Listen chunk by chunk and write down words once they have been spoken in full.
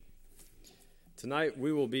Tonight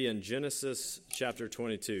we will be in Genesis chapter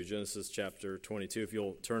 22. Genesis chapter 22, if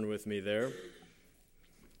you'll turn with me there.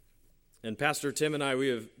 And Pastor Tim and I, we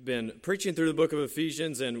have been preaching through the book of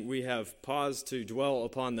Ephesians, and we have paused to dwell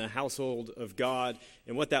upon the household of God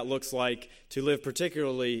and what that looks like to live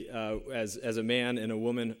particularly as a man and a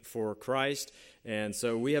woman for Christ. And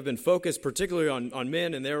so we have been focused particularly on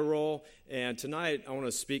men and their role. And tonight I want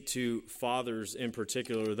to speak to fathers in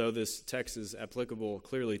particular, though this text is applicable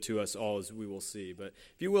clearly to us all, as we will see. But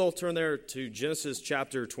if you will, turn there to Genesis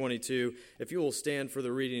chapter 22. If you will stand for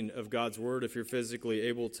the reading of God's word, if you're physically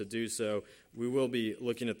able to do so, we will be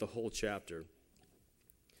looking at the whole chapter.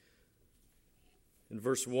 In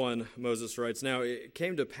verse 1, Moses writes, "Now it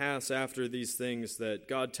came to pass after these things that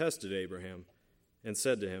God tested Abraham and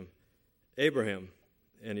said to him, 'Abraham,'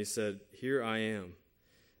 and he said, 'Here I am.'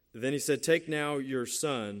 Then he said, 'Take now your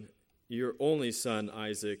son, your only son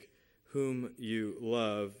Isaac, whom you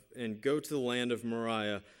love, and go to the land of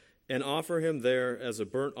Moriah, and offer him there as a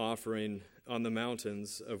burnt offering on the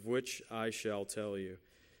mountains of which I shall tell you.'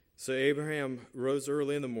 So Abraham rose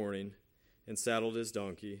early in the morning and saddled his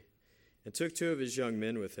donkey, and took 2 of his young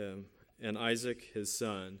men with him, and Isaac his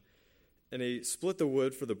son. And he split the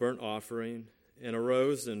wood for the burnt offering, and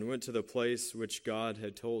arose and went to the place which God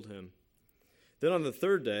had told him. Then on the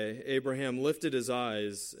 3rd day, Abraham lifted his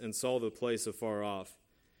eyes and saw the place afar off.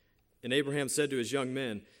 And Abraham said to his young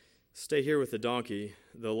men, 'Stay here with the donkey.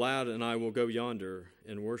 The lad and I will go yonder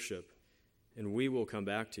and worship, and we will come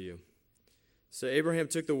back to you.' So Abraham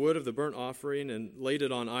took the wood of the burnt offering and laid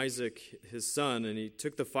it on Isaac his son, and he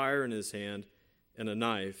took the fire in his hand and a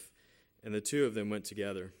knife, and the 2 of them went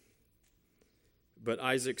together. But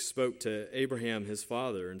Isaac spoke to Abraham his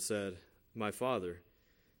father and said, 'My father.'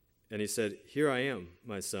 And he said, 'Here I am,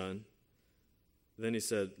 my son.' Then he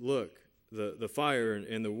said, 'Look, the fire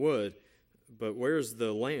and the wood, but where's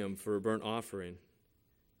the lamb for a burnt offering?'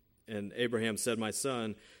 And Abraham said, 'My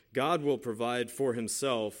son, God will provide for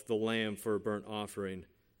himself the lamb for a burnt offering.'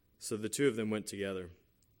 So the 2 of them went together.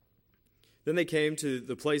 Then they came to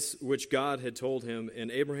the place which God had told him,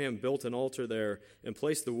 and Abraham built an altar there and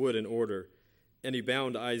placed the wood in order. And he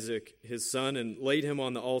bound Isaac his son and laid him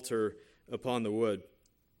on the altar upon the wood.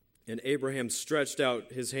 And Abraham stretched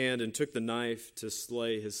out his hand and took the knife to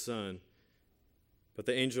slay his son. But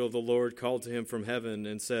the angel of the Lord called to him from heaven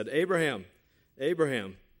and said, 'Abraham,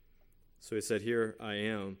 Abraham.' So he said, 'Here I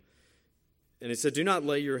am.' And he said, 'Do not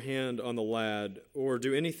lay your hand on the lad or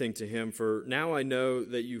do anything to him, for now I know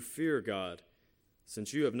that you fear God,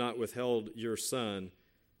 since you have not withheld your son,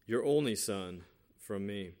 your only son, from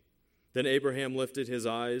me.' Then Abraham lifted his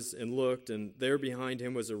eyes and looked, and there behind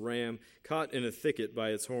him was a ram caught in a thicket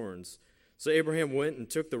by its horns. So Abraham went and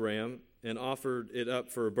took the ram and offered it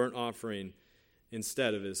up for a burnt offering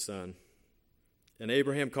instead of his son. And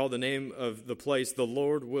Abraham called the name of the place, 'The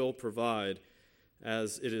Lord will provide,'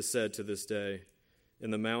 as it is said to this day,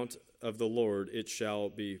 'In the mount of the Lord it shall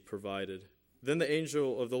be provided.' Then the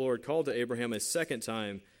angel of the Lord called to Abraham a second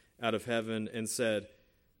time out of heaven and said,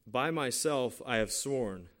 'By myself I have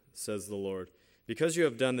sworn, says the Lord, because you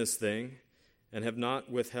have done this thing and have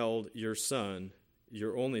not withheld your son,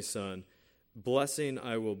 your only son, blessing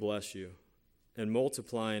I will bless you, and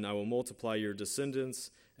multiplying I will multiply your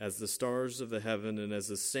descendants as the stars of the heaven and as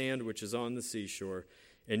the sand which is on the seashore,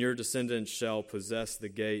 and your descendants shall possess the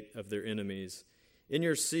gate of their enemies. In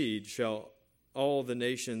your seed shall all the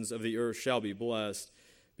nations of the earth shall be blessed,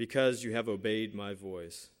 because you have obeyed my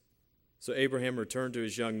voice.' So Abraham returned to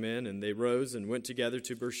his young men, and they rose and went together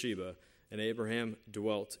to Beersheba, and Abraham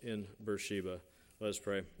dwelt in Beersheba." Let us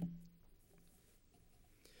pray.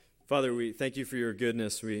 Father, we thank you for your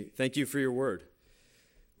goodness. We thank you for your word.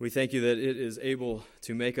 We thank you that it is able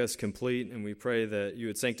to make us complete, and we pray that you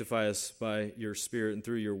would sanctify us by your Spirit and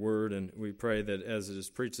through your word, and we pray that as it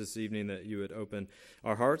is preached this evening, that you would open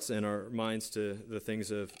our hearts and our minds to the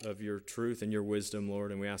things of your truth and your wisdom,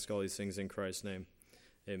 Lord, and we ask all these things in Christ's name.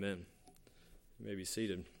 Amen. You may be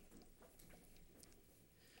seated.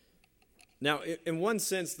 Now, in one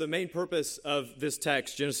sense, the main purpose of this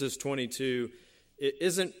text, Genesis 22, it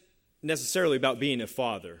isn't necessarily about being a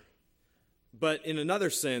father. But in another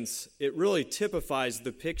sense, it really typifies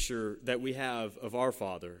the picture that we have of our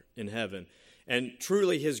Father in heaven, and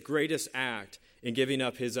truly his greatest act in giving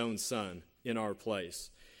up his own son in our place.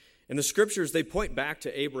 And the scriptures, they point back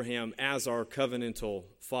to Abraham as our covenantal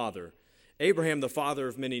father. Abraham, the father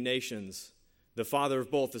of many nations, the father of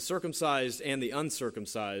both the circumcised and the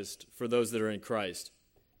uncircumcised for those that are in Christ.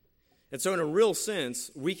 And so in a real sense,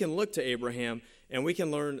 we can look to Abraham and we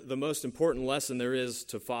can learn the most important lesson there is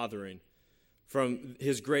to fathering from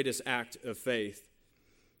his greatest act of faith.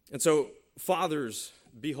 And so fathers,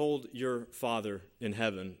 behold your Father in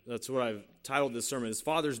heaven. That's what I've titled this sermon, is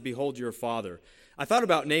Fathers, Behold Your Father. I thought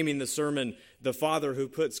about naming the sermon, The Father Who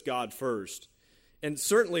Puts God First. And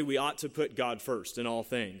certainly we ought to put God first in all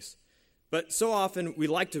things. But so often we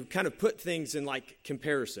like to kind of put things in like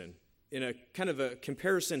comparison, in a kind of a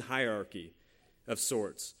comparison hierarchy of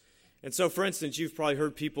sorts. And so, for instance, you've probably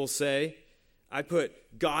heard people say, I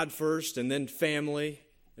put God first and then family,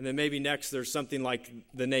 and then maybe next there's something like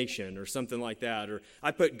the nation or something like that. Or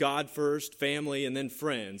I put God first, family, and then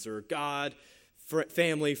friends. Or God,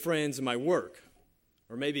 family, friends, and my work.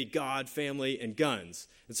 Or maybe God, family, and guns.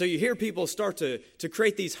 And so you hear people start to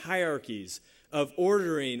create these hierarchies of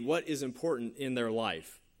ordering what is important in their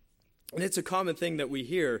life. And it's a common thing that we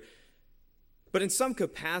hear. But in some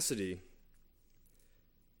capacity,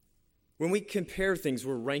 when we compare things,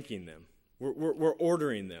 we're ranking them. We're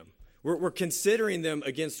ordering them. We're considering them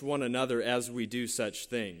against one another as we do such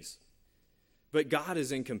things. But God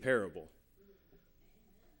is incomparable.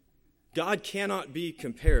 God cannot be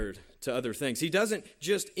compared to other things. He doesn't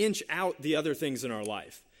just inch out the other things in our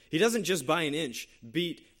life. He doesn't just by an inch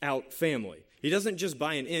beat out family. He doesn't just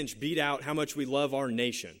by an inch beat out how much we love our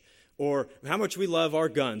nation or how much we love our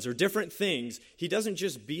guns or different things. He doesn't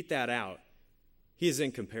just beat that out. He is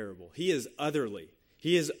incomparable. He is otherly.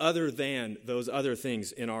 He is other than those other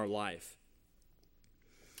things in our life.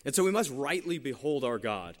 And so we must rightly behold our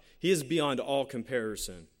God. He is beyond all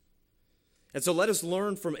comparison. And so let us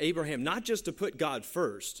learn from Abraham not just to put God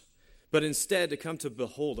first, but instead to come to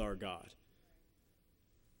behold our God.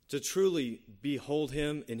 To truly behold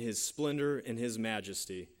him in his splendor and his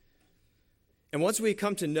majesty. And once we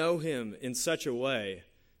come to know him in such a way,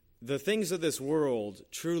 the things of this world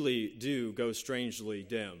truly do go strangely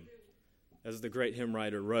dim. As the great hymn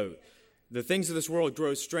writer wrote, the things of this world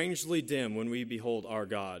grow strangely dim when we behold our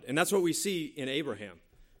God. And that's what we see in Abraham.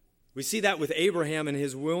 We see that with Abraham and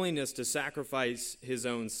his willingness to sacrifice his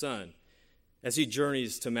own son as he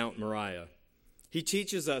journeys to Mount Moriah. He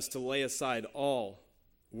teaches us to lay aside all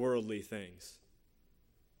worldly things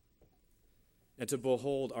and to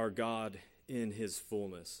behold our God in his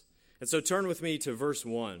fullness. And so turn with me to verse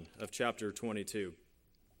 1 of chapter 22.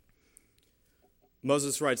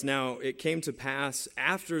 Moses writes, Now it came to pass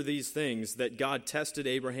after these things that God tested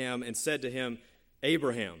Abraham and said to him,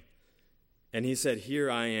 Abraham. And he said,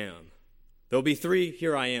 Here I am. There'll be 3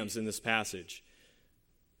 here I ams in this passage.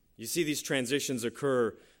 You see these transitions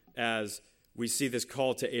occur as we see this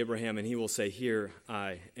call to Abraham, and he will say, Here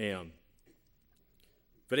I am.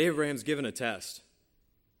 But Abraham's given a test.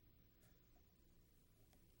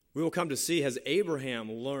 We will come to see, has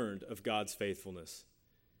Abraham learned of God's faithfulness?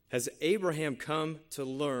 Has Abraham come to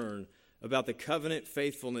learn about the covenant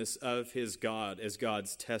faithfulness of his God as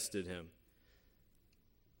God's tested him?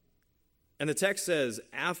 And the text says,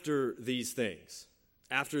 after these things.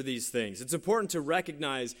 After these things. It's important to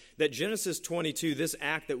recognize that Genesis 22, this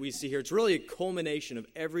act that we see here, it's really a culmination of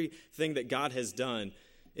everything that God has done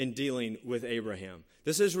in dealing with Abraham.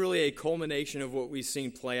 This is really a culmination of what we've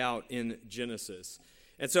seen play out in Genesis.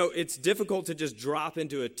 And so it's difficult to just drop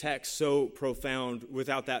into a text so profound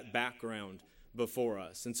without that background before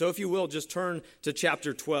us. And so if you will, just turn to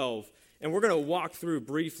chapter 12, and we're going to walk through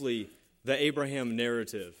briefly the Abraham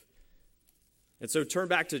narrative. And so turn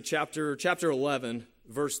back to chapter 11,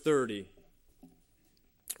 verse 30.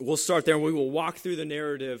 We'll start there, and we will walk through the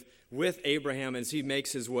narrative with Abraham as he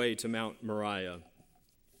makes his way to Mount Moriah.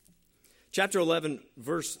 Chapter 11,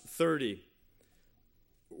 verse 30.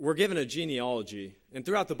 We're given a genealogy, and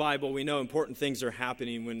throughout the Bible, we know important things are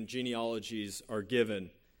happening when genealogies are given.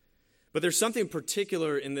 But there's something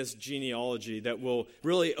particular in this genealogy that will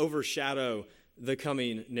really overshadow the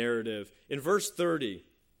coming narrative. In verse 30,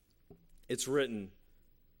 it's written,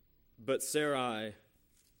 But Sarai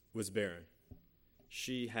was barren.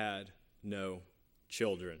 She had no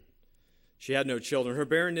children. She had no children. Her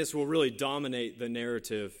barrenness will really dominate the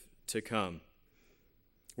narrative to come.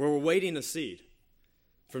 Where we're waiting a seed.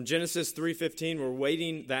 From Genesis 3:15, we're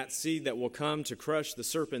waiting that seed that will come to crush the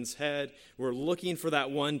serpent's head. We're looking for that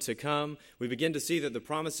one to come. We begin to see that the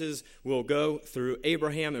promises will go through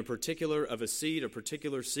Abraham in particular of a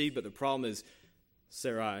particular seed, but the problem is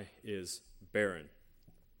Sarai is barren.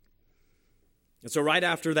 And so right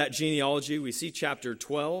after that genealogy, we see chapter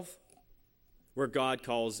 12, where God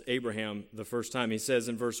calls Abraham the first time. He says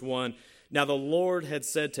in verse 1, Now the Lord had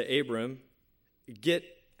said to Abram, Get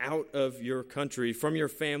out of your country, from your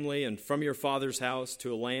family, and from your father's house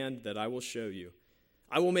to a land that I will show you.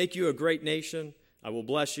 I will make you a great nation. I will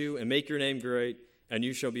bless you and make your name great, and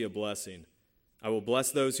you shall be a blessing. I will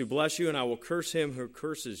bless those who bless you, and I will curse him who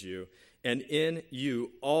curses you. And in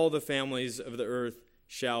you all the families of the earth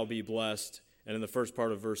shall be blessed. And in the first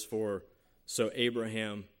part of verse 4, so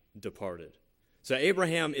Abraham departed. So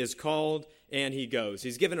Abraham is called and he goes.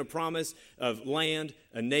 He's given a promise of land,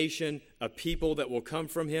 a nation, a people that will come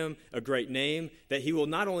from him, a great name, that he will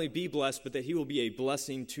not only be blessed, but that he will be a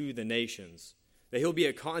blessing to the nations, that he'll be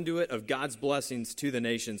a conduit of God's blessings to the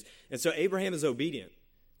nations. And so Abraham is obedient.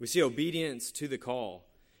 We see obedience to the call.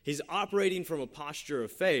 He's operating from a posture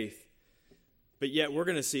of faith, but yet we're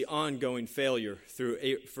going to see ongoing failure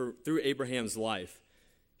through Abraham's life.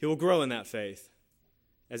 He will grow in that faith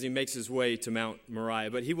as he makes his way to Mount Moriah,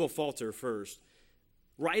 but he will falter first.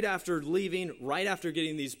 Right after leaving, right after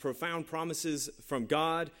getting these profound promises from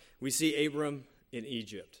God, we see Abram in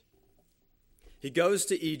Egypt. He goes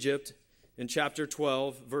to Egypt in chapter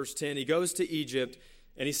 12, verse 10. He goes to Egypt,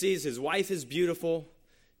 and he sees his wife is beautiful.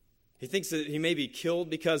 He thinks that he may be killed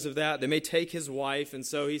because of that. They may take his wife, and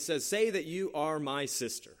so he says, say that you are my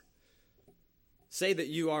sister. Say that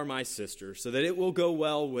you are my sister, so that it will go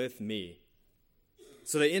well with me.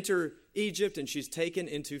 So they enter Egypt, and she's taken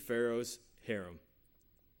into Pharaoh's harem.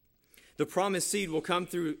 The promised seed will come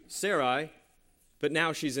through Sarai, but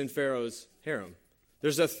now she's in Pharaoh's harem.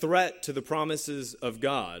 There's a threat to the promises of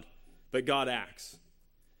God, but God acts.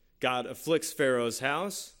 God afflicts Pharaoh's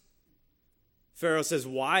house. Pharaoh says,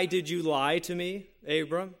 why did you lie to me,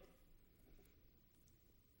 Abram?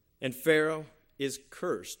 And Pharaoh is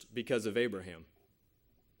cursed because of Abraham.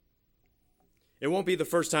 It won't be the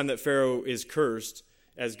first time that Pharaoh is cursed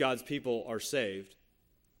as God's people are saved.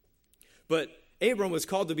 But Abram was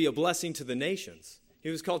called to be a blessing to the nations. He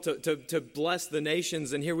was called to bless the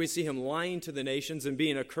nations, and here we see him lying to the nations and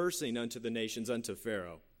being a cursing unto the nations, unto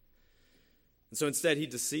Pharaoh. And so instead he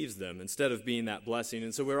deceives them instead of being that blessing.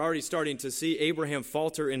 And so we're already starting to see Abraham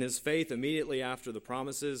falter in his faith immediately after the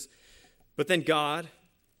promises. But then God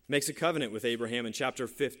makes a covenant with Abraham in chapter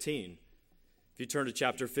 15. If you turn to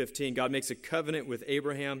chapter 15, God makes a covenant with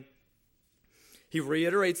Abraham. He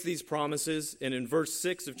reiterates these promises, and in verse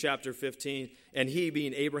 6 of chapter 15, and he,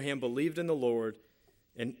 being Abraham, believed in the Lord,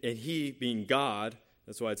 and he, being God,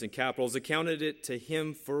 that's why it's in capitals, accounted it to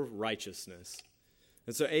him for righteousness.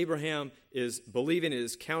 And so Abraham is believing, it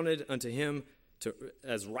is counted unto him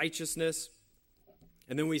as righteousness.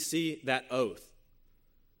 And then we see that oath,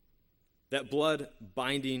 that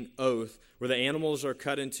blood-binding oath, where the animals are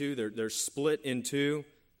cut in two, they're split in two.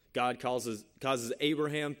 God causes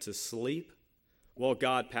Abraham to sleep while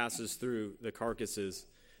God passes through the carcasses.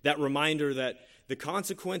 That reminder that the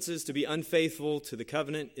consequences to be unfaithful to the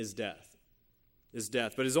covenant is death.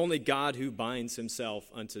 But it's only God who binds himself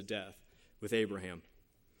unto death with Abraham.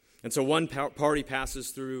 And so one party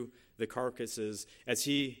passes through the carcasses as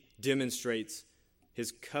he demonstrates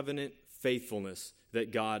his covenant faithfulness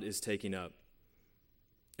that God is taking up.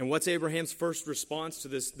 And what's Abraham's first response to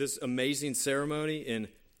this amazing ceremony in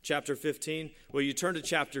chapter 15? Well, you turn to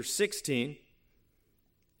chapter 16,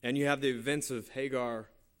 and you have the events of Hagar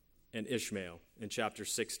and Ishmael in chapter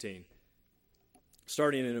 16.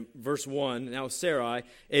 Starting in verse 1, now Sarai,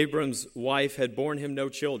 Abram's wife, had borne him no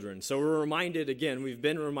children. So we're reminded again, we've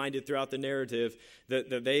been reminded throughout the narrative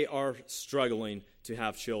that they are struggling to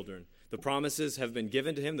have children. The promises have been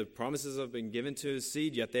given to him, the promises have been given to his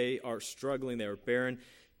seed, yet they are struggling, they are barren.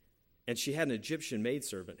 And she had an Egyptian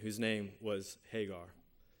maidservant whose name was Hagar.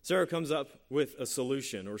 Sarah comes up with a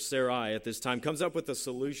solution, or Sarai at this time comes up with a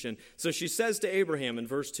solution. So she says to Abraham in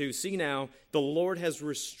verse 2, see now, the Lord has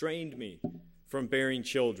restrained me from bearing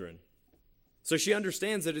children. So she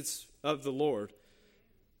understands that it's of the Lord.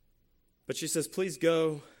 But she says, please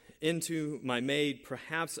go into my maid,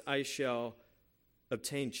 perhaps I shall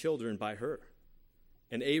obtain children by her.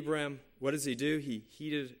 And Abram, what does he do? He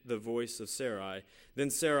heeded the voice of Sarai. Then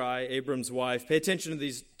Sarai, Abram's wife, pay attention to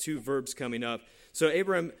these two verbs coming up. So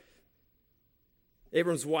Abram's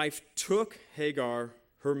wife took Hagar,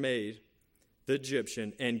 her maid, the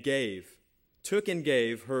Egyptian, and took and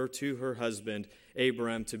gave her to her husband,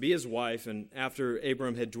 Abram, to be his wife, and after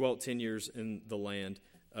Abram had dwelt 10 years in the land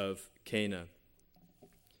of Canaan.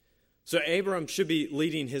 So Abram should be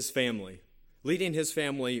leading his family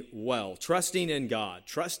well, trusting in God,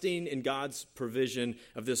 trusting in God's provision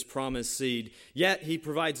of this promised seed. Yet he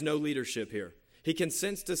provides no leadership here. He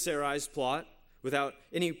consents to Sarai's plot without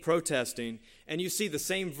any protesting, and you see the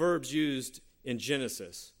same verbs used in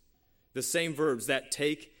Genesis, the same verbs that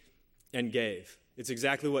take and gave. It's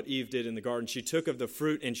exactly what Eve did in the garden. She took of the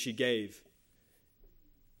fruit and she gave.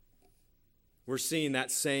 We're seeing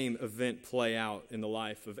that same event play out in the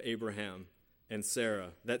life of Abraham and Sarah.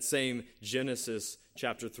 That same Genesis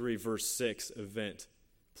chapter 3, verse 6 event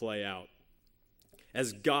play out.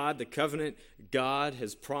 As God, the covenant God,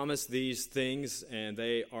 has promised these things, and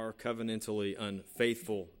they are covenantally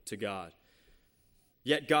unfaithful to God.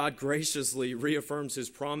 Yet God graciously reaffirms his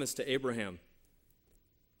promise to Abraham.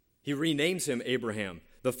 He renames him Abraham,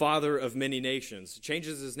 the father of many nations.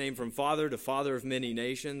 Changes his name from father to father of many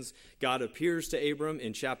nations. God appears to Abram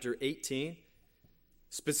in chapter 18.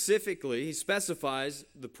 Specifically, he specifies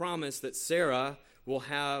the promise that Sarah will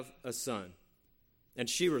have a son. And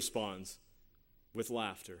she responds with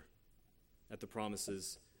laughter at the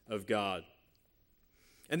promises of God.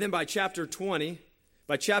 And then by chapter 20,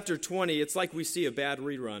 it's like we see a bad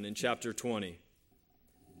rerun in chapter 20.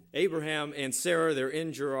 Abraham and Sarah, they're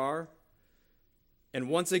in Gerar, and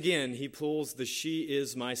once again he pulls the "she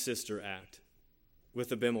is my sister" act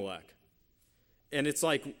with Abimelech. And it's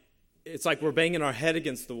like we're banging our head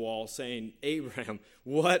against the wall saying, Abraham,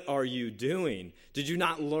 what are you doing? Did you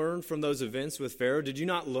not learn from those events with Pharaoh? Did you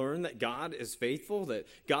not learn that God is faithful, that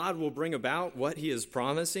God will bring about what he is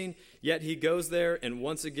promising? Yet he goes there and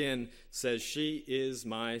once again says, she is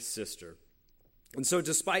my sister. And so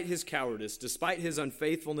despite his cowardice, despite his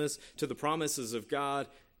unfaithfulness to the promises of God,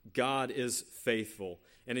 God is faithful.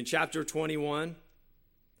 And in chapter 21,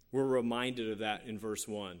 we're reminded of that in verse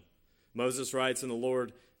 1. Moses writes, and the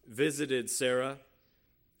Lord visited Sarah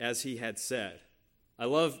as he had said. I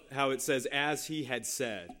love how it says, as he had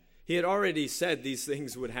said. He had already said these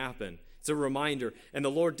things would happen. It's a reminder. And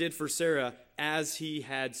the Lord did for Sarah as he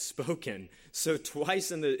had spoken. So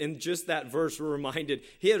twice in just that verse, we're reminded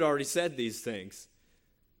he had already said these things.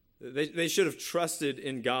 They should have trusted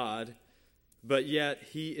in God, but yet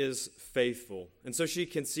he is faithful. And so she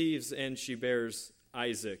conceives and she bears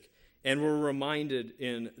Isaac. And we're reminded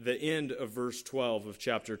in the end of verse 12 of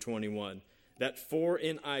chapter 21 that for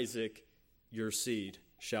in Isaac your seed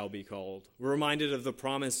shall be called. We're reminded of the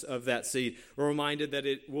promise of that seed. We're reminded that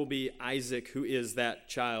it will be Isaac who is that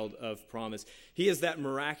child of promise. He is that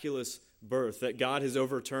miraculous birth, that God has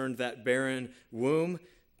overturned that barren womb,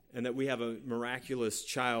 and that we have a miraculous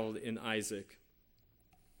child in Isaac.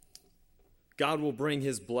 God will bring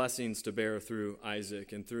his blessings to bear through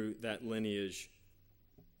Isaac and through that lineage.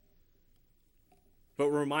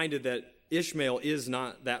 But we're reminded that Ishmael is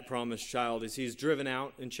not that promised child. As he's driven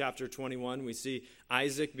out in chapter 21, we see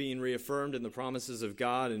Isaac being reaffirmed in the promises of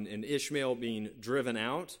God and Ishmael being driven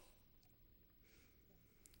out.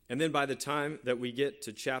 And then by the time that we get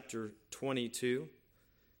to chapter 22,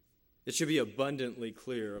 it should be abundantly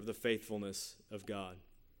clear of the faithfulness of God.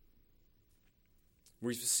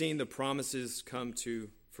 We've seen the promises come to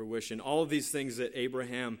fruition. All of these things that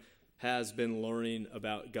Abraham has been learning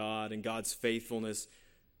about God and God's faithfulness,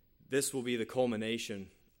 this will be the culmination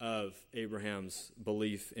of Abraham's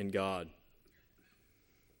belief in God.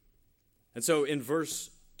 And so in verse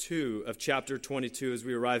 2 of chapter 22, as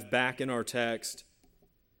we arrive back in our text,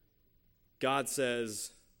 God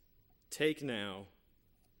says, take now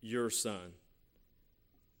your son,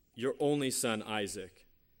 your only son Isaac,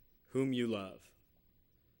 whom you love.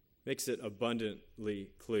 Makes it abundantly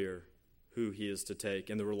clear who he is to take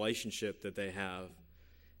and the relationship that they have.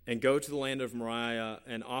 And go to the land of Moriah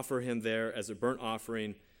and offer him there as a burnt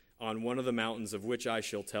offering on one of the mountains of which I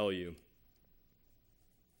shall tell you.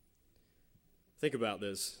 Think about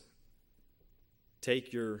this.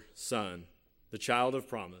 Take your son, the child of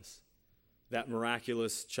promise, that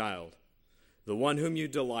miraculous child, the one whom you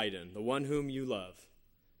delight in, the one whom you love,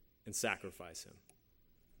 and sacrifice him.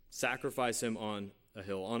 Sacrifice him on a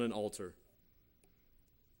hill, on an altar.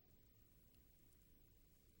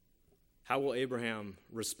 How will Abraham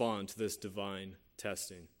respond to this divine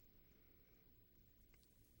testing?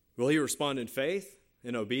 Will he respond in faith,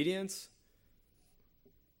 in obedience?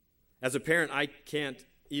 As a parent, I can't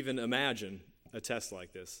even imagine a test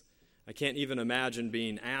like this. I can't even imagine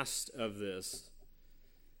being asked of this.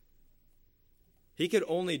 He could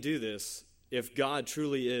only do this if God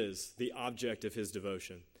truly is the object of his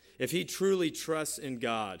devotion. If he truly trusts in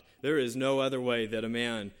God, there is no other way that a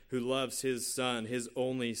man who loves his son, his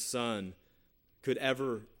only son, could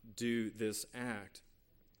ever do this act.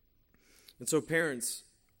 And so parents,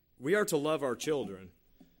 we are to love our children.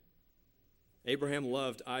 Abraham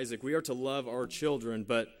loved Isaac. We are to love our children,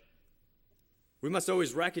 but we must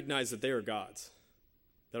always recognize that they are God's.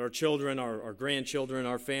 That our children, our grandchildren,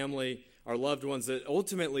 our family, our loved ones, that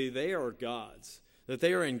ultimately they are God's. That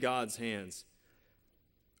they are in God's hands.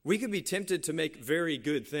 We could be tempted to make very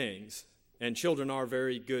good things, and children are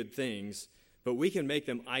very good things, but we can make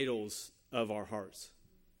them idols of our hearts.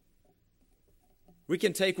 We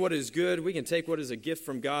can take what is good, we can take what is a gift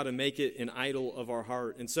from God and make it an idol of our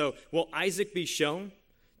heart. And so, will Isaac be shown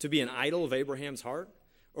to be an idol of Abraham's heart?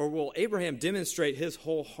 Or will Abraham demonstrate his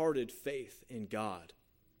wholehearted faith in God?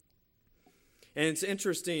 And it's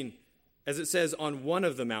interesting, as it says, on one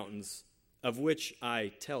of the mountains of which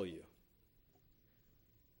I tell you.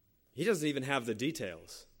 he doesn't even have the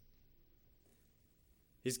details.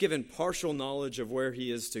 He's given partial knowledge of where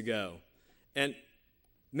he is to go. And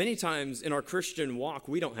many times in our Christian walk,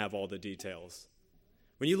 we don't have all the details.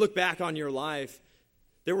 When you look back on your life,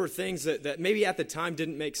 there were things that maybe at the time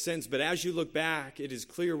didn't make sense, but as you look back, it is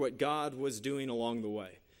clear what God was doing along the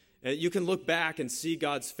way. And you can look back and see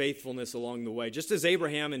God's faithfulness along the way. Just as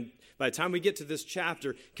Abraham, and by the time we get to this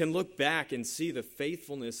chapter, can look back and see the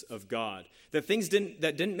faithfulness of God. That things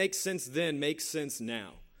that didn't make sense then make sense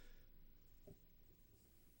now.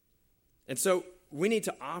 And so we need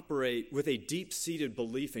to operate with a deep-seated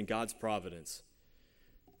belief in God's providence.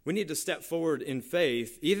 We need to step forward in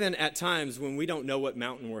faith, even at times when we don't know what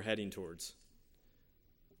mountain we're heading towards.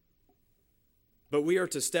 But we are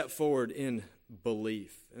to step forward in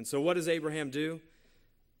belief. And so what does Abraham do?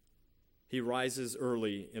 He rises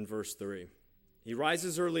early in verse 3. He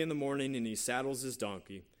rises early in the morning and he saddles his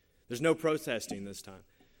donkey. There's no protesting this time.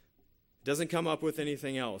 Doesn't come up with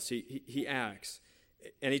anything else. He acts.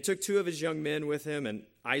 And he took 2 of his young men with him and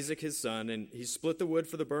Isaac his son, and he split the wood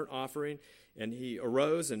for the burnt offering, and he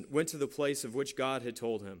arose and went to the place of which God had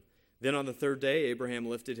told him. Then on the 3rd day, Abraham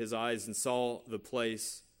lifted his eyes and saw the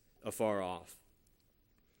place afar off.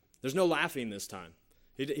 There's no laughing this time.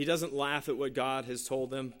 He doesn't laugh at what God has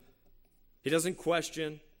told him. He doesn't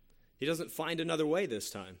question. He doesn't find another way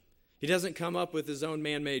this time. He doesn't come up with his own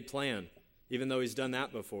man-made plan, even though he's done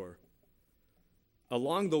that before.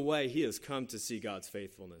 Along the way, he has come to see God's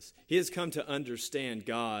faithfulness. He has come to understand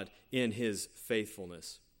God in his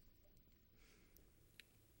faithfulness.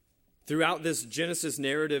 Throughout this Genesis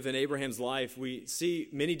narrative in Abraham's life, we see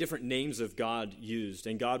many different names of God used,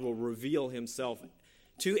 and God will reveal himself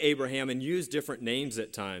to Abraham and use different names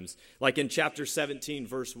at times. Like in chapter 17,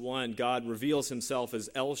 verse 1, God reveals himself as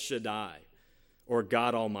El Shaddai, or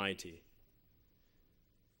God Almighty.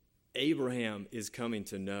 Abraham is coming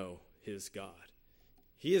to know his God.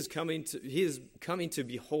 He is coming to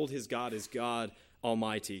behold his God as God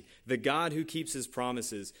Almighty, the God who keeps his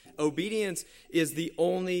promises. Obedience is the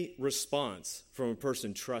only response from a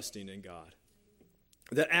person trusting in God.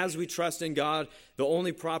 That as we trust in God, the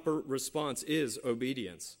only proper response is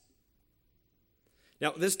obedience.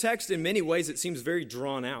 Now, this text, in many ways, it seems very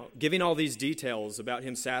drawn out, giving all these details about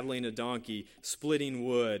him saddling a donkey, splitting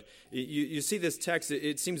wood. You see this text,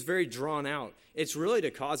 it seems very drawn out. It's really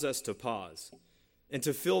to cause us to pause and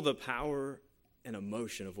to feel the power and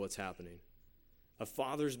emotion of what's happening. A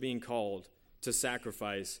father's being called to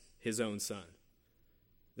sacrifice his own son.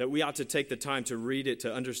 That we ought to take the time to read it,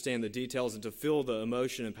 to understand the details, and to feel the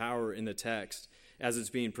emotion and power in the text as it's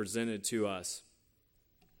being presented to us.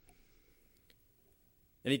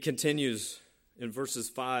 And he continues in verses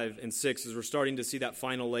 5 and 6 as we're starting to see that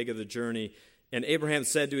final leg of the journey. And Abraham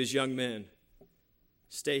said to his young men,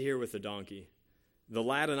 "Stay here with the donkey. The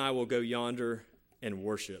lad and I will go yonder and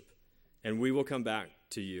worship, and we will come back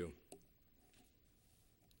to you."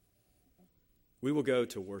 We will go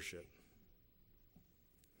to worship.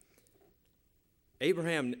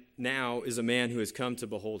 Abraham now is a man who has come to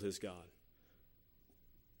behold his God.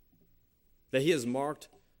 That he is marked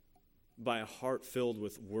by a heart filled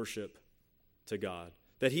with worship to God.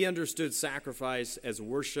 That he understood sacrifice as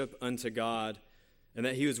worship unto God, and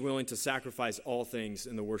that he was willing to sacrifice all things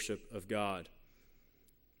in the worship of God.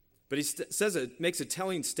 But he makes a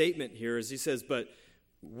telling statement here as he says, "But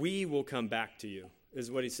we will come back to you,"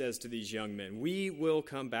 is what he says to these young men. We will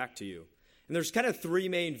come back to you. And there's kind of 3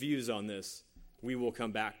 main views on this "we will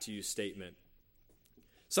come back to you" statement.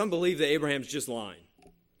 Some believe that Abraham's just lying.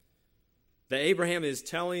 That Abraham is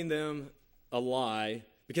telling them a lie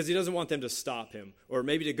because he doesn't want them to stop him, or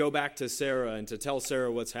maybe to go back to Sarah and to tell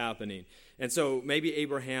Sarah what's happening. And so maybe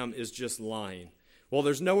Abraham is just lying. Well,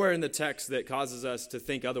 there's nowhere in the text that causes us to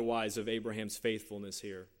think otherwise of Abraham's faithfulness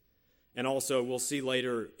here. And also, we'll see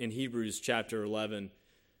later in Hebrews chapter 11,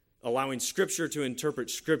 allowing Scripture to interpret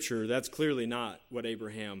Scripture, that's clearly not what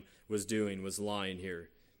Abraham was doing, was lying here.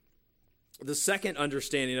 The second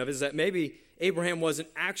understanding of it is that maybe Abraham wasn't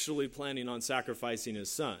actually planning on sacrificing his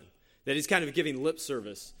son, that he's kind of giving lip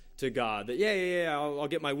service to God, that I'll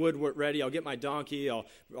get my wood ready, I'll get my donkey, I'll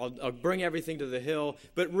bring everything to the hill,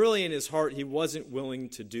 but really in his heart he wasn't willing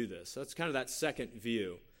to do this. That's kind of that second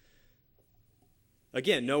view.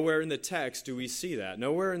 Again, nowhere in the text do we see that.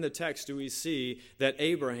 Nowhere in the text do we see that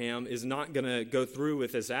Abraham is not going to go through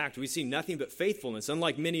with this act. We see nothing but faithfulness,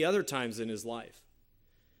 unlike many other times in his life.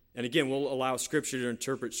 And again, we'll allow Scripture to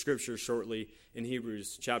interpret Scripture shortly in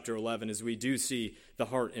Hebrews chapter 11 as we do see the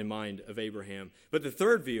heart and mind of Abraham. But the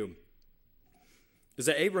third view is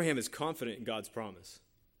that Abraham is confident in God's promise.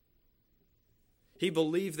 He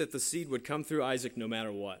believed that the seed would come through Isaac no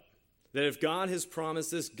matter what. That if God has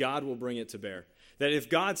promised this, God will bring it to bear. That if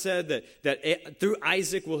God said that through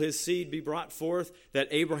Isaac will his seed be brought forth, that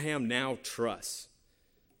Abraham now trusts.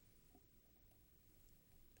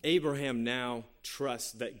 Abraham now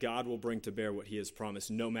trusts that God will bring to bear what he has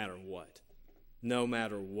promised, no matter what. No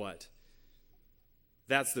matter what.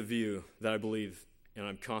 That's the view that I believe, and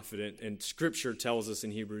I'm confident, and Scripture tells us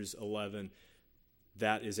in Hebrews 11,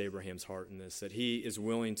 that is Abraham's heart in this, that he is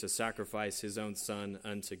willing to sacrifice his own son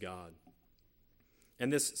unto God.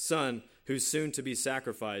 And this son, who's soon to be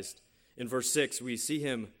sacrificed, in verse 6, we see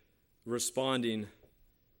him responding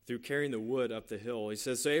through carrying the wood up the hill. He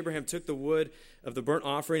says, so Abraham took the wood of the burnt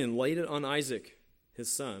offering and laid it on Isaac,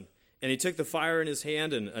 his son. And he took the fire in his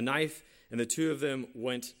hand and a knife, and the two of them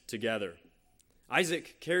went together.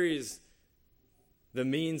 Isaac carries the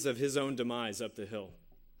means of his own demise up the hill.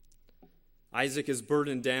 Isaac is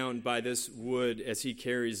burdened down by this wood as he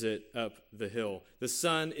carries it up the hill. The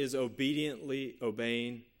son is obediently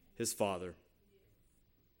obeying his father.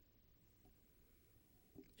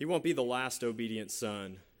 He won't be the last obedient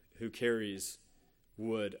son who carries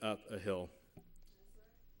wood up a hill.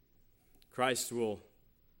 Christ will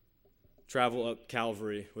travel up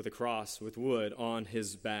Calvary with a cross, with wood on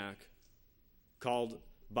his back, called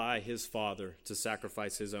by his Father to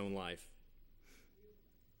sacrifice his own life.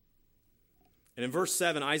 And in verse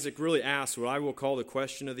 7, Isaac really asks what I will call the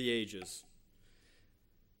question of the ages.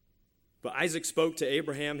 But Isaac spoke to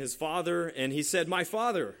Abraham, his father, and he said, my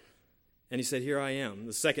father. And he said, here I am.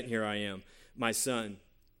 The second, here I am, my son.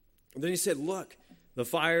 And then he said, look, the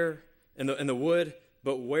fire and the wood,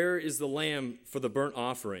 but where is the lamb for the burnt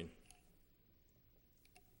offering?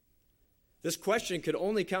 This question could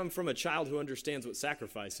only come from a child who understands what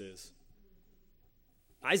sacrifice is.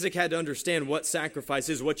 Isaac had to understand what sacrifice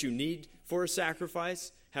is, what you need for a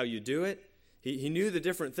sacrifice, how you do it. He knew the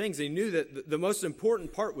different things. He knew that the most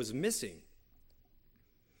important part was missing.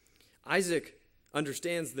 Isaac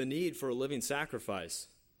understands the need for a living sacrifice.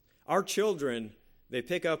 Our children, they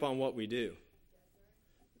pick up on what we do.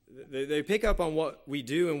 They pick up on what we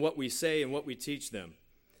do and what we say and what we teach them.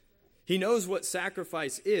 He knows what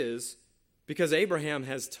sacrifice is because Abraham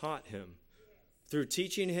has taught him. Through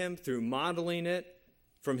teaching him, through modeling it,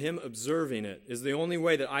 from him observing it, is the only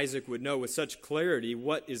way that Isaac would know with such clarity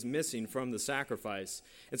what is missing from the sacrifice.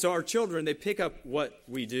 And so our children, they pick up what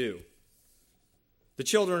we do. The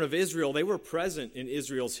children of Israel, they were present in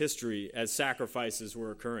Israel's history as sacrifices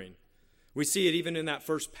were occurring. We see it even in that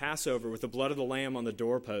first Passover with the blood of the lamb on the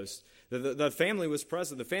doorpost. The family was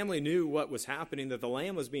present. The family knew what was happening, that the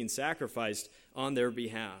lamb was being sacrificed on their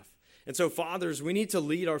behalf. And so, fathers, we need to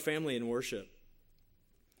lead our family in worship.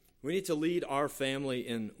 We need to lead our family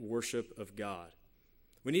in worship of God.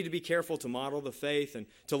 We need to be careful to model the faith and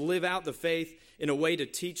to live out the faith in a way to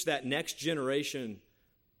teach that next generation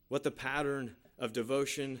what the pattern of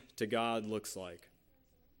devotion to God looks like.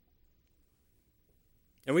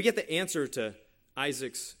 And we get the answer to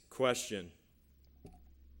Isaac's question.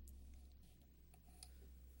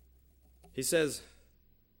 He says,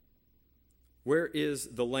 where is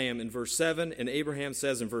the lamb in verse 7? And Abraham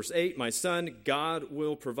says in verse 8, my son, God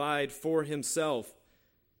will provide for himself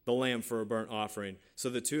the lamb for a burnt offering.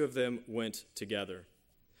 So the two of them went together.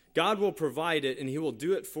 God will provide it, and he will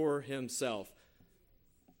do it for himself.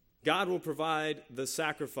 God will provide the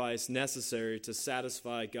sacrifice necessary to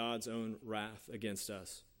satisfy God's own wrath against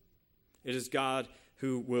us. It is God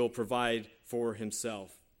who will provide for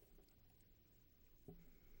himself.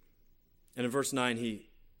 And in verse 9, he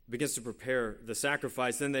begins to prepare the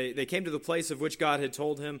sacrifice. Then they came to the place of which God had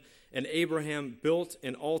told him, and Abraham built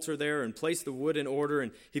an altar there and placed the wood in order,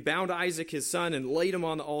 and he bound Isaac his son and laid him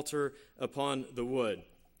on the altar upon the wood.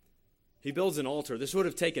 He builds an altar. This would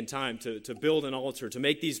have taken time to build an altar, to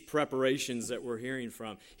make these preparations that we're hearing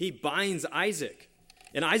from. He binds Isaac,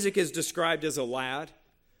 and Isaac is described as a lad.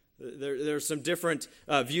 There's some different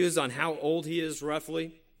views on how old he is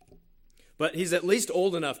roughly, but he's at least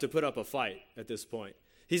old enough to put up a fight at this point.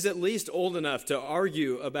 He's at least old enough to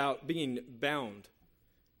argue about being bound.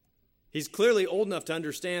 He's clearly old enough to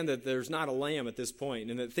understand that there's not a lamb at this point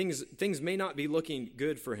and that things may not be looking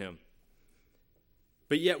good for him.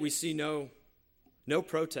 But yet we see no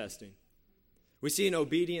protesting. We see an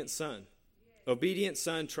obedient son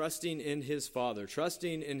trusting in his father,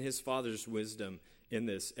 trusting in his father's wisdom in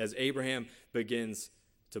this as Abraham begins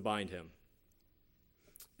to bind him.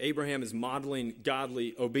 Abraham is modeling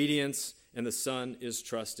godly obedience, and the son is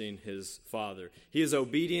trusting his father. He is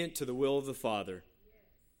obedient to the will of the Father.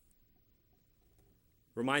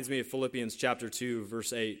 Reminds me of Philippians chapter 2,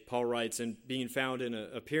 verse 8. Paul writes, and being found in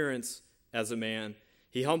appearance as a man,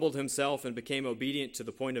 he humbled himself and became obedient to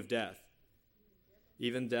the point of death,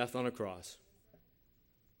 even death on a cross.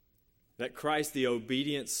 That Christ, the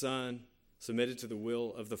obedient Son, submitted to the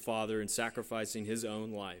will of the Father in sacrificing his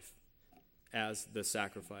own life as the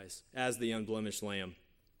sacrifice, as the unblemished lamb.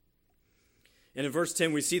 And in verse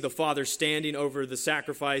 10, we see the Father standing over the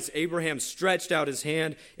sacrifice. Abraham stretched out his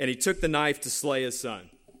hand, and he took the knife to slay his son.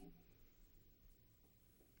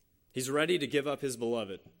 He's ready to give up his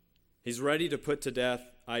beloved. He's ready to put to death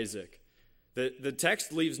Isaac. The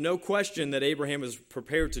text leaves no question that Abraham is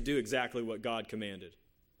prepared to do exactly what God commanded.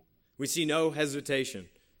 We see no hesitation.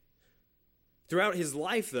 Throughout his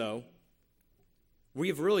life, though,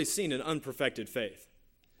 we've really seen an unperfected faith.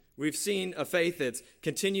 We've seen a faith that's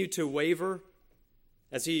continued to waver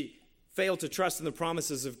as he failed to trust in the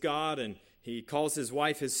promises of God, and he calls his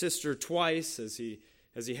wife his sister twice as he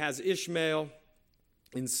has Ishmael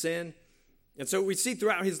in sin. And so we see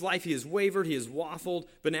throughout his life he has wavered, he has waffled,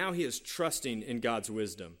 but now he is trusting in God's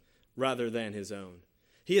wisdom rather than his own.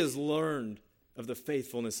 He has learned of the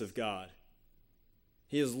faithfulness of God.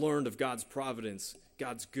 He has learned of God's providence,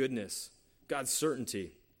 God's goodness, God's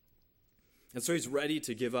certainty. And so he's ready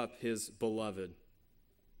to give up his beloved.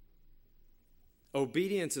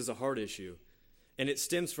 Obedience is a heart issue, and it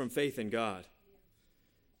stems from faith in God.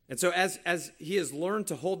 And so as he has learned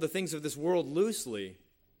to hold the things of this world loosely,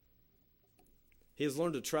 he has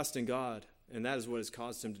learned to trust in God, and that is what has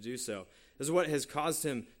caused him to do so. This is what has caused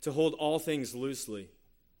him to hold all things loosely,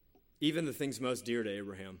 even the things most dear to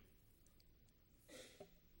Abraham.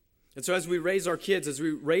 And so as we raise our kids, as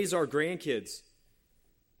we raise our grandkids,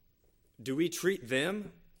 do we treat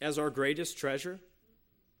them as our greatest treasure?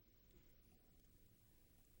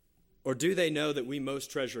 Or do they know that we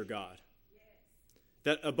most treasure God?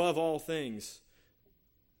 That above all things,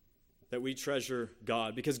 that we treasure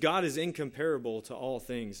God. Because God is incomparable to all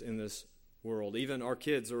things in this world, even our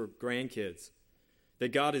kids or grandkids.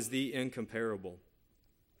 That God is the incomparable.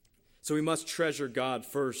 So we must treasure God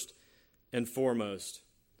first and foremost.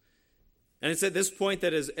 And it's at this point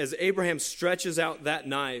that as Abraham stretches out that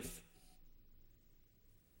knife,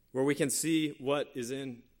 where we can see what is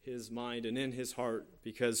in his mind and in his heart,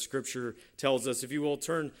 because Scripture tells us. If you will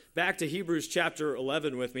turn back to Hebrews chapter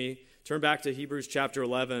 11 with me, turn back to Hebrews chapter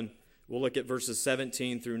 11. We'll look at verses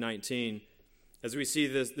 17 through 19. As we see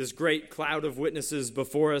this great cloud of witnesses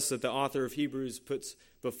before us that the author of Hebrews puts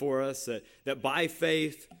before us, that by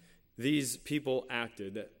faith these people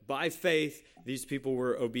acted, that by faith these people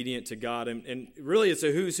were obedient to God. And really it's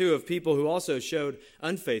a who's who of people who also showed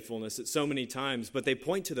unfaithfulness at so many times, but they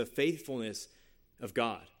point to the faithfulness of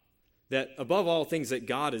God. That above all things that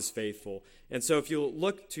God is faithful. And so if you'll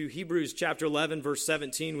look to Hebrews chapter 11 verse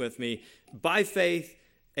 17 with me, by faith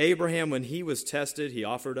Abraham, when he was tested, he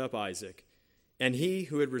offered up Isaac. And he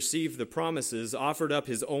who had received the promises offered up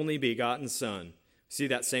his only begotten son. See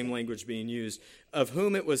that same language being used. Of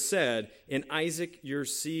whom it was said, in Isaac your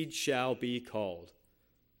seed shall be called.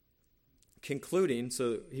 Concluding,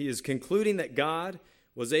 so he is concluding that God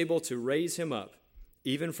was able to raise him up,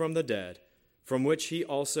 even from the dead, from which he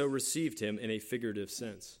also received him in a figurative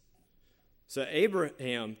sense. So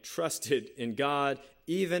Abraham trusted in God,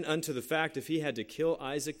 even unto the fact if he had to kill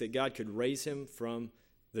Isaac, that God could raise him from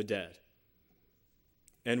the dead.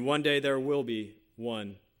 And one day there will be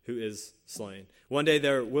one who is slain. One day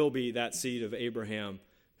there will be that seed of Abraham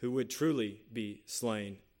who would truly be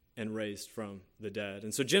slain and raised from the dead.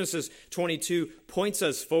 And so Genesis 22 points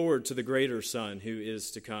us forward to the greater Son who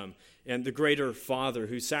is to come, and the greater Father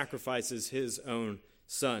who sacrifices his own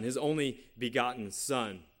Son, his only begotten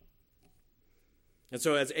Son. And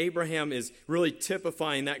so as Abraham is really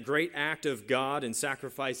typifying that great act of God in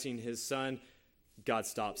sacrificing his son, God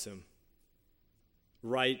stops him.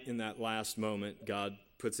 Right in that last moment, God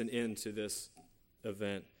puts an end to this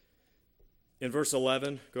event. In verse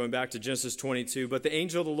 11, going back to Genesis 22, but the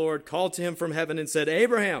angel of the Lord called to him from heaven and said,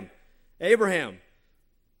 Abraham, Abraham.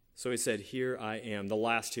 So he said, here I am, the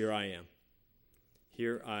last here I am.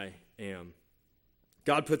 Here I am.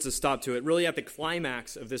 God puts a stop to it, really at the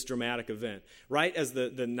climax of this dramatic event. Right as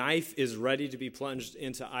the knife is ready to be plunged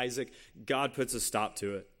into Isaac, God puts a stop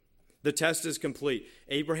to it. The test is complete.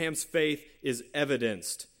 Abraham's faith is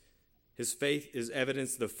evidenced. His faith is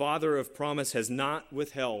evidenced. The Father of promise has not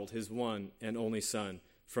withheld his one and only Son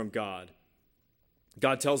from God.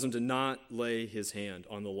 God tells him to not lay his hand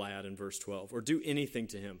on the lad in verse 12 or do anything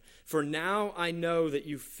to him. For now I know that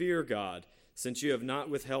you fear God, since you have not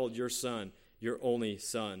withheld your son, your only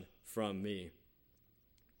son, from me.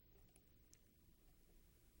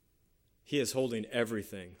 He is holding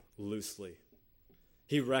everything loosely.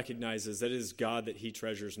 He recognizes that it is God that he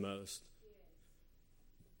treasures most.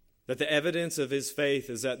 That the evidence of his faith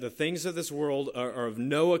is that the things of this world are of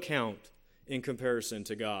no account in comparison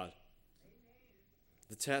to God.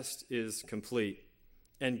 The test is complete,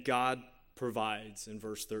 and God provides in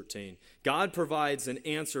verse 13. God provides an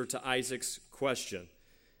answer to Isaac's question.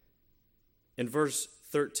 In verse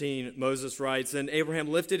 13, Moses writes, "Then Abraham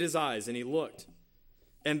lifted his eyes, and he looked,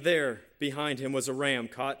 and there behind him was a ram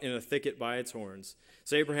caught in a thicket by its horns.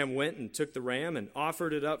 So Abraham went and took the ram and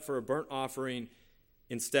offered it up for a burnt offering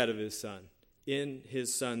instead of his son, in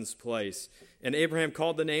his son's place. And Abraham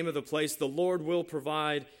called the name of the place, 'The Lord will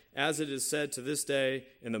provide,' as it is said to this day,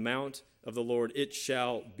 'In the mount of the Lord it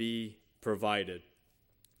shall be provided.'"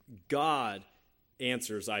 God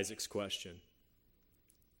answers Isaac's question.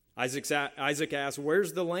 Isaac asks,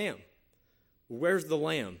 "Where's the lamb? Where's the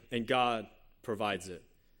lamb?" And God provides it.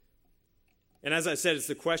 And as I said, it's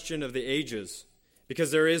the question of the ages,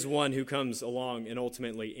 because there is one who comes along and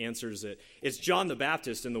ultimately answers it. It's John the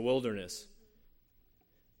Baptist in the wilderness.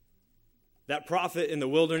 That prophet in the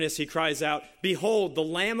wilderness, he cries out, "Behold, the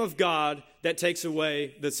Lamb of God that takes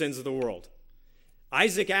away the sins of the world."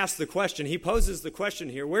 Isaac asks the question, he poses the question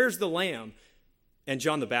here, "Where's the lamb?" And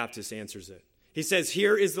John the Baptist answers it. He says,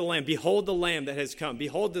 "Here is the lamb. Behold the lamb that has come.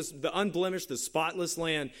 Behold the unblemished, the spotless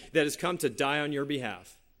lamb that has come to die on your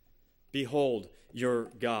behalf. Behold your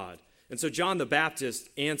God." And so John the Baptist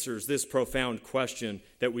answers this profound question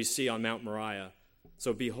that we see on Mount Moriah.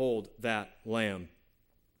 So behold that lamb.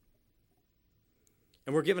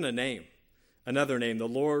 And we're given a name, another name. The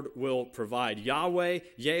Lord will provide. Yahweh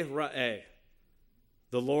Yeh-Ra'eh.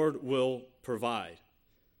 The Lord will provide.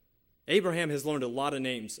 Abraham has learned a lot of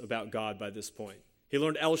names about God by this point. He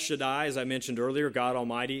learned El Shaddai, as I mentioned earlier, God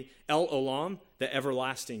Almighty. El Olam, the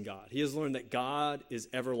everlasting God. He has learned that God is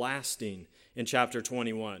everlasting in chapter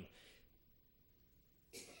 21.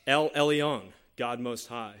 El Elyon, God Most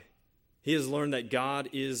High. He has learned that God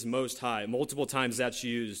is Most High. Multiple times that's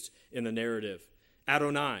used in the narrative.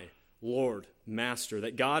 Adonai, Lord, Master,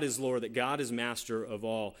 that God is Lord, that God is Master of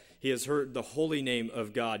all. He has heard the holy name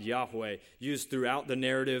of God, Yahweh, used throughout the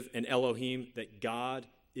narrative, and Elohim, that God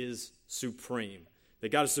is supreme, that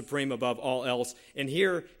God is supreme above all else. And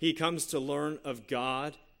here he comes to learn of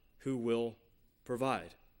God who will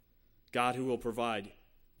provide. God who will provide,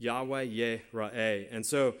 Yahweh Yeh-Ra'eh. And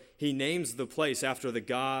so he names the place after the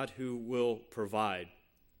God who will provide.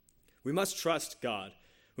 We must trust God.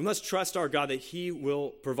 We must trust our God that he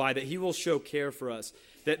will provide, that he will show care for us,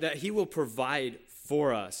 that he will provide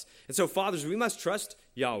for us. And so, fathers, we must trust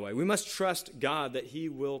Yahweh. We must trust God that he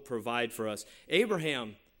will provide for us.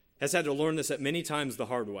 Abraham has had to learn this at many times the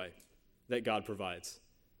hard way, that God provides.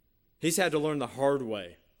 He's had to learn the hard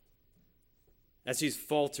way as he's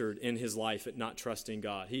faltered in his life at not trusting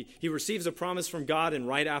God. He receives a promise from God, and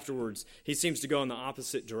right afterwards, he seems to go in the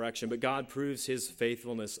opposite direction, but God proves his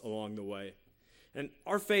faithfulness along the way. And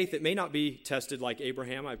our faith, it may not be tested like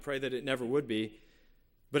Abraham. I pray that it never would be,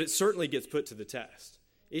 but it certainly gets put to the test.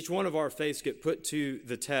 Each one of our faiths get put to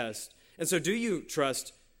the test. And so do you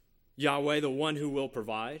trust Yahweh, the one who will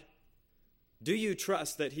provide? Do you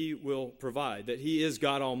trust that he will provide, that he is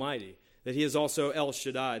God Almighty, that he is also El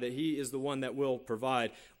Shaddai, that he is the one that will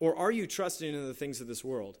provide? Or are you trusting in the things of this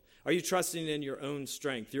world? Are you trusting in your own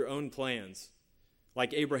strength, your own plans,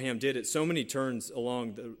 like Abraham did at so many turns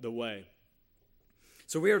along the way?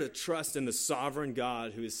 So we are to trust in the sovereign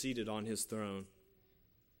God who is seated on his throne.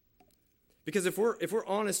 Because if we're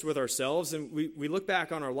honest with ourselves and we look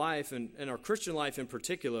back on our life and our Christian life in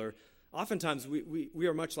particular, oftentimes we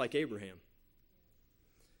are much like Abraham.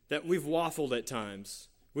 That we've waffled at times.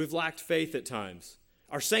 We've lacked faith at times.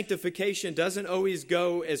 Our sanctification doesn't always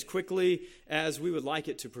go as quickly as we would like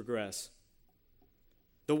it to progress.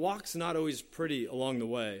 The walk's not always pretty along the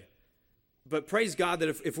way. But praise God that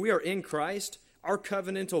if we are in Christ, our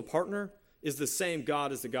covenantal partner is the same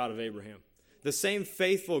God as the God of Abraham. The same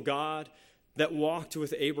faithful God that walked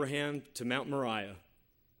with Abraham to Mount Moriah,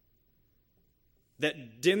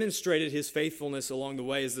 that demonstrated his faithfulness along the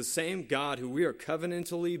way, is the same God who we are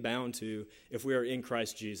covenantally bound to if we are in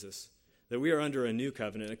Christ Jesus. That we are under a new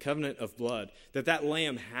covenant, a covenant of blood, that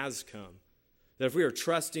Lamb has come. That if we are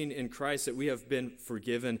trusting in Christ, that we have been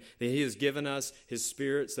forgiven, that he has given us his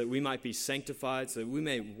Spirit so that we might be sanctified, so that we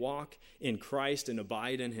may walk in Christ and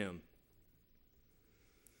abide in him.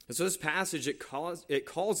 And so this passage, it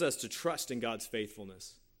calls us to trust in God's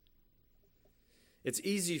faithfulness. It's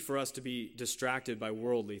easy for us to be distracted by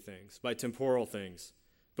worldly things, by temporal things.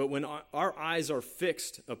 But when our eyes are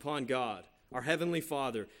fixed upon God, our Heavenly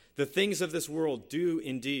Father, the things of this world do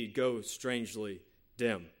indeed go strangely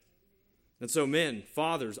dim. And so men,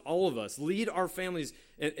 fathers, all of us, lead our families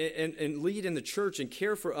and lead in the church and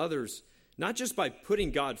care for others, not just by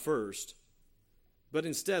putting God first, but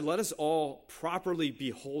instead let us all properly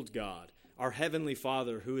behold God, our Heavenly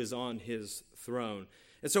Father who is on his throne.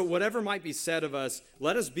 And so whatever might be said of us,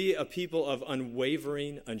 let us be a people of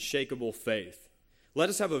unwavering, unshakable faith. Let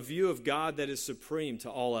us have a view of God that is supreme to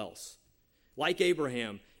all else. Like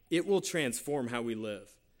Abraham, it will transform how we live.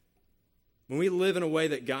 When we live in a way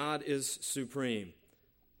that God is supreme,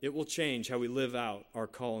 it will change how we live out our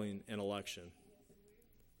calling and election.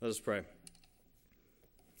 Let us pray.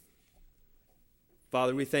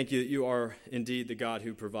 Father, we thank you that you are indeed the God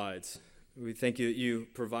who provides. We thank you that you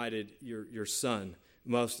provided your Son,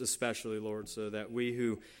 most especially, Lord, so that we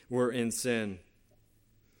who were in sin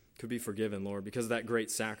could be forgiven, Lord, because of that great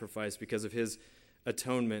sacrifice, because of his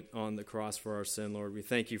atonement on the cross for our sin, Lord. We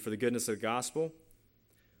thank you for the goodness of the gospel.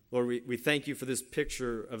 Lord, we thank you for this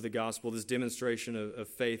picture of the gospel, this demonstration of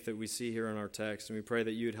faith that we see here in our text. And we pray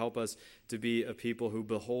that you would help us to be a people who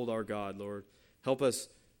behold our God, Lord. Help us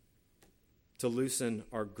to loosen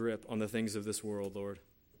our grip on the things of this world, Lord.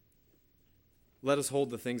 Let us hold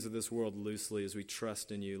the things of this world loosely as we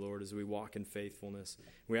trust in you, Lord, as we walk in faithfulness.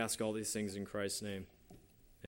 We ask all these things in Christ's name.